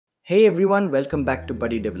Hey everyone, welcome back to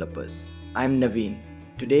BuddyDevelopers. I'm Naveen.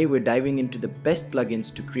 Today we're diving into the best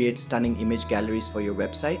plugins to create stunning image galleries for your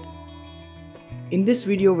website. In this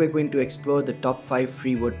video, we're going to explore the top 5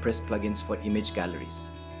 free WordPress plugins for image galleries.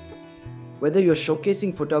 Whether you're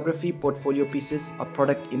showcasing photography, portfolio pieces, or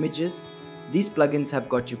product images, these plugins have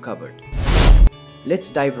got you covered.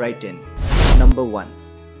 Let's dive right in. Number 1.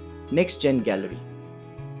 NextGEN Gallery.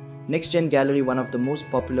 NextGEN Gallery, one of the most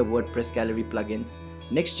popular WordPress gallery plugins.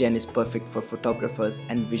 NextGEN is perfect for photographers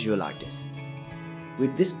and visual artists.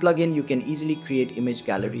 With this plugin, you can easily create image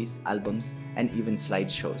galleries, albums, and even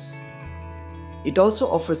slideshows. It also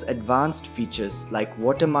offers advanced features like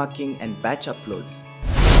watermarking and batch uploads.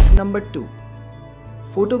 Number 2.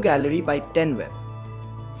 FooGallery by 10web.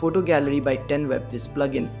 FooGallery by 10web, this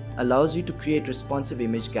plugin allows you to create responsive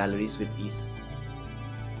image galleries with ease.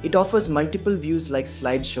 It offers multiple views like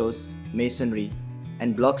slideshows, masonry,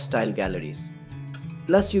 and block-style galleries.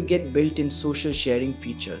 Plus, you get built-in social sharing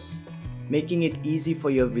features, making it easy for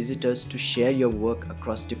your visitors to share your work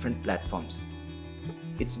across different platforms.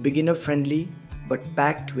 It's beginner-friendly, but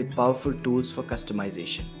packed with powerful tools for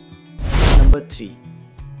customization. Number 3.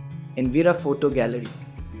 Envira FooGallery.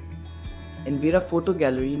 Envira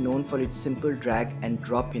FooGallery, known for its simple drag and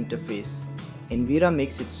drop interface, Envira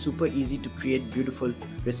makes it super easy to create beautiful,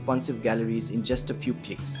 responsive galleries in just a few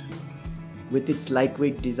clicks. With its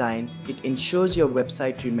lightweight design, it ensures your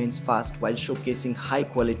website remains fast while showcasing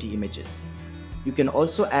high-quality images. You can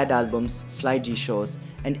also add albums, slideshows,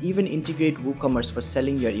 and even integrate WooCommerce for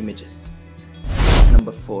selling your images.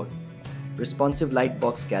 Number 4. Responsive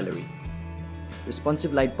Lightbox Gallery.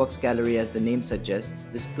 Responsive Lightbox Gallery, as the name suggests,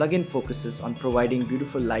 this plugin focuses on providing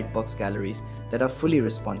beautiful lightbox galleries that are fully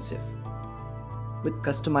responsive. With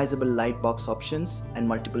customizable lightbox options and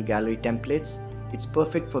multiple gallery templates, it's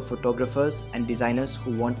perfect for photographers and designers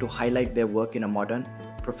who want to highlight their work in a modern,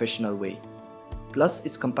 professional way. Plus,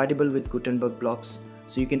 it's compatible with Gutenberg blocks,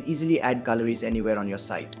 so you can easily add galleries anywhere on your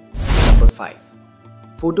site. Number 5.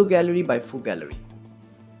 FooGallery by FooGallery.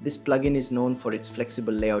 This plugin is known for its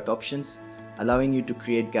flexible layout options, allowing you to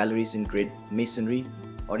create galleries in grid, masonry,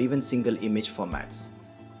 or even single image formats.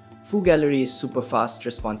 FooGallery is super fast,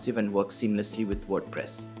 responsive, and works seamlessly with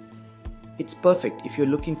WordPress. It's perfect if you're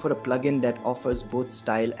looking for a plugin that offers both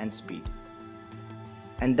style and speed.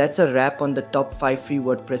 And that's a wrap on the top 5 free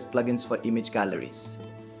WordPress plugins for image galleries.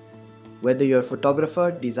 Whether you're a photographer,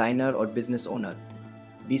 designer, or business owner,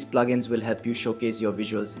 these plugins will help you showcase your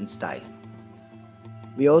visuals in style.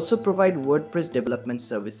 We also provide WordPress development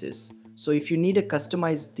services, so if you need a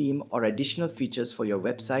customized theme or additional features for your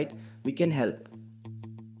website, we can help.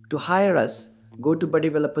 To hire us, go to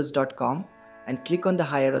BuddyDevelopers.com and click on the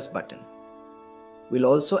Hire Us button. We'll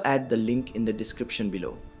also add the link in the description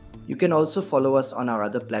below. You can also follow us on our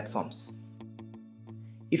other platforms.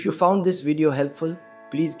 If you found this video helpful,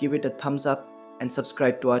 please give it a thumbs up and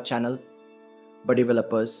subscribe to our channel,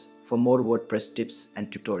 BuddyDevelopers, for more WordPress tips and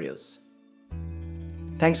tutorials.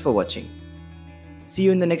 Thanks for watching. See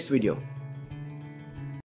you in the next video.